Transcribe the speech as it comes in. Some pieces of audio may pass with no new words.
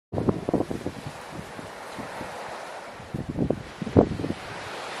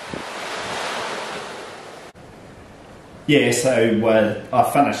Yeah, so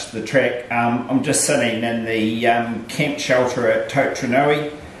I finished the track. I'm just sitting in the camp shelter at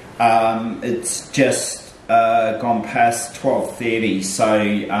Totaranui. It's just gone past 12:30,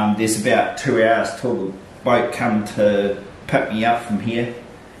 so there's about 2 hours till the boat come to pick me up from here.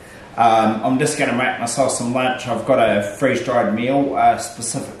 I'm just going to make myself some lunch. I've got a freeze-dried meal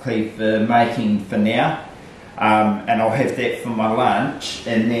specifically for making for now. And I'll have that for my lunch,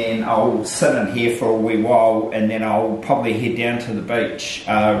 and then I'll sit in here for a wee while, and then I'll probably head down to the beach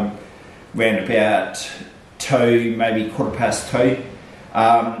round about 2, maybe 2:15.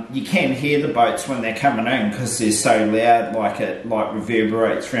 You can hear the boats when they're coming in because they're so loud, like it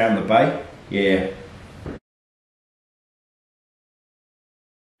reverberates around the bay. Yeah.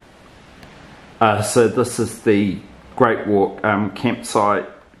 So this is the Great Walk campsite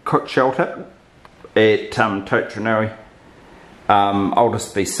cook shelter at Totaranui. I'll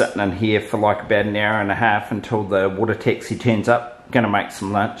just be sitting in here for like about an hour and a half until the water taxi turns up. Gonna make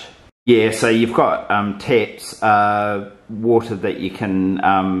some lunch. Yeah, so you've got taps, water that you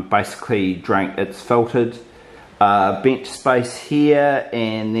can basically drink. It's filtered. Bench space here,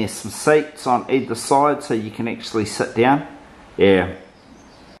 and there's some seats on either side so you can actually sit down. Yeah.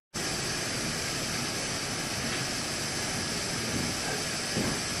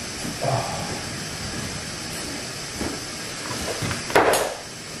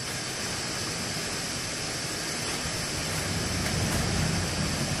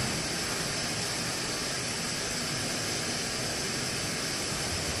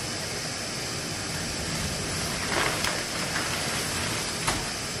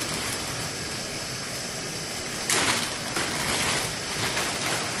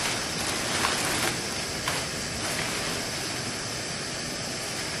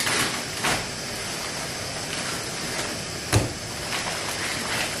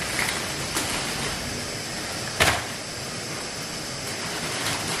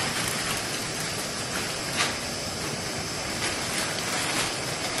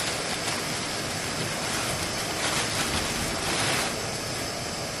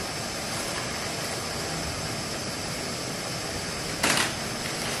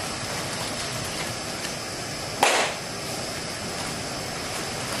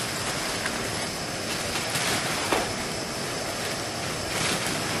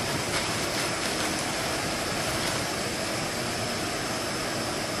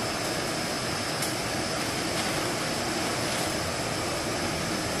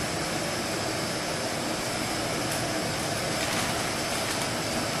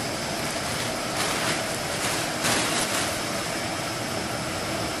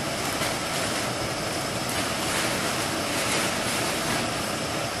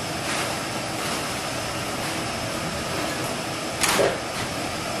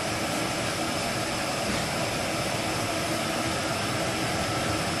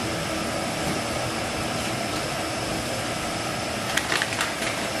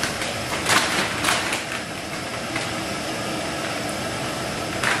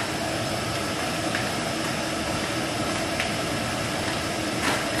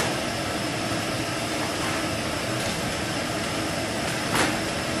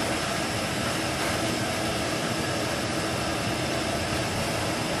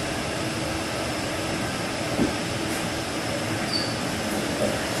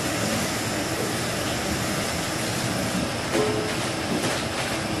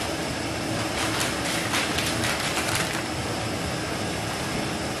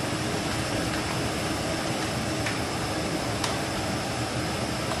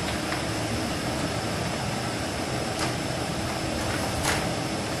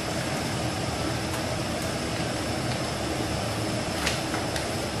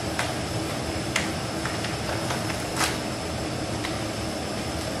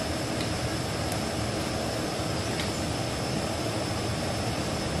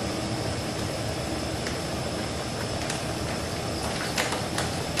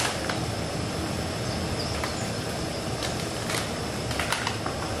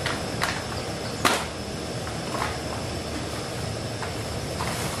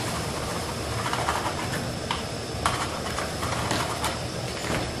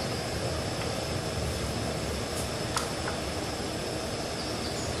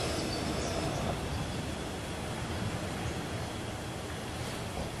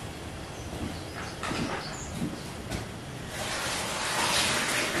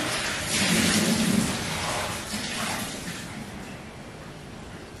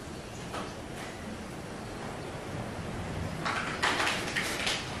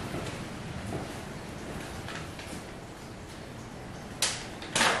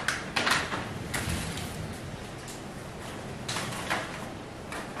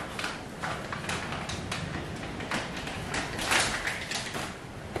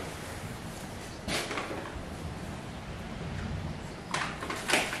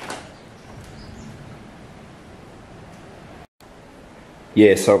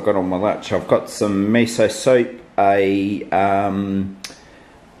 Yeah, so I've got on my lunch. I've got some miso soup, a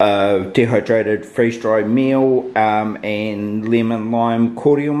dehydrated freeze-dried meal, and lemon lime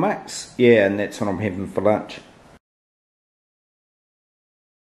cordial mix. Yeah, and that's what I'm having for lunch.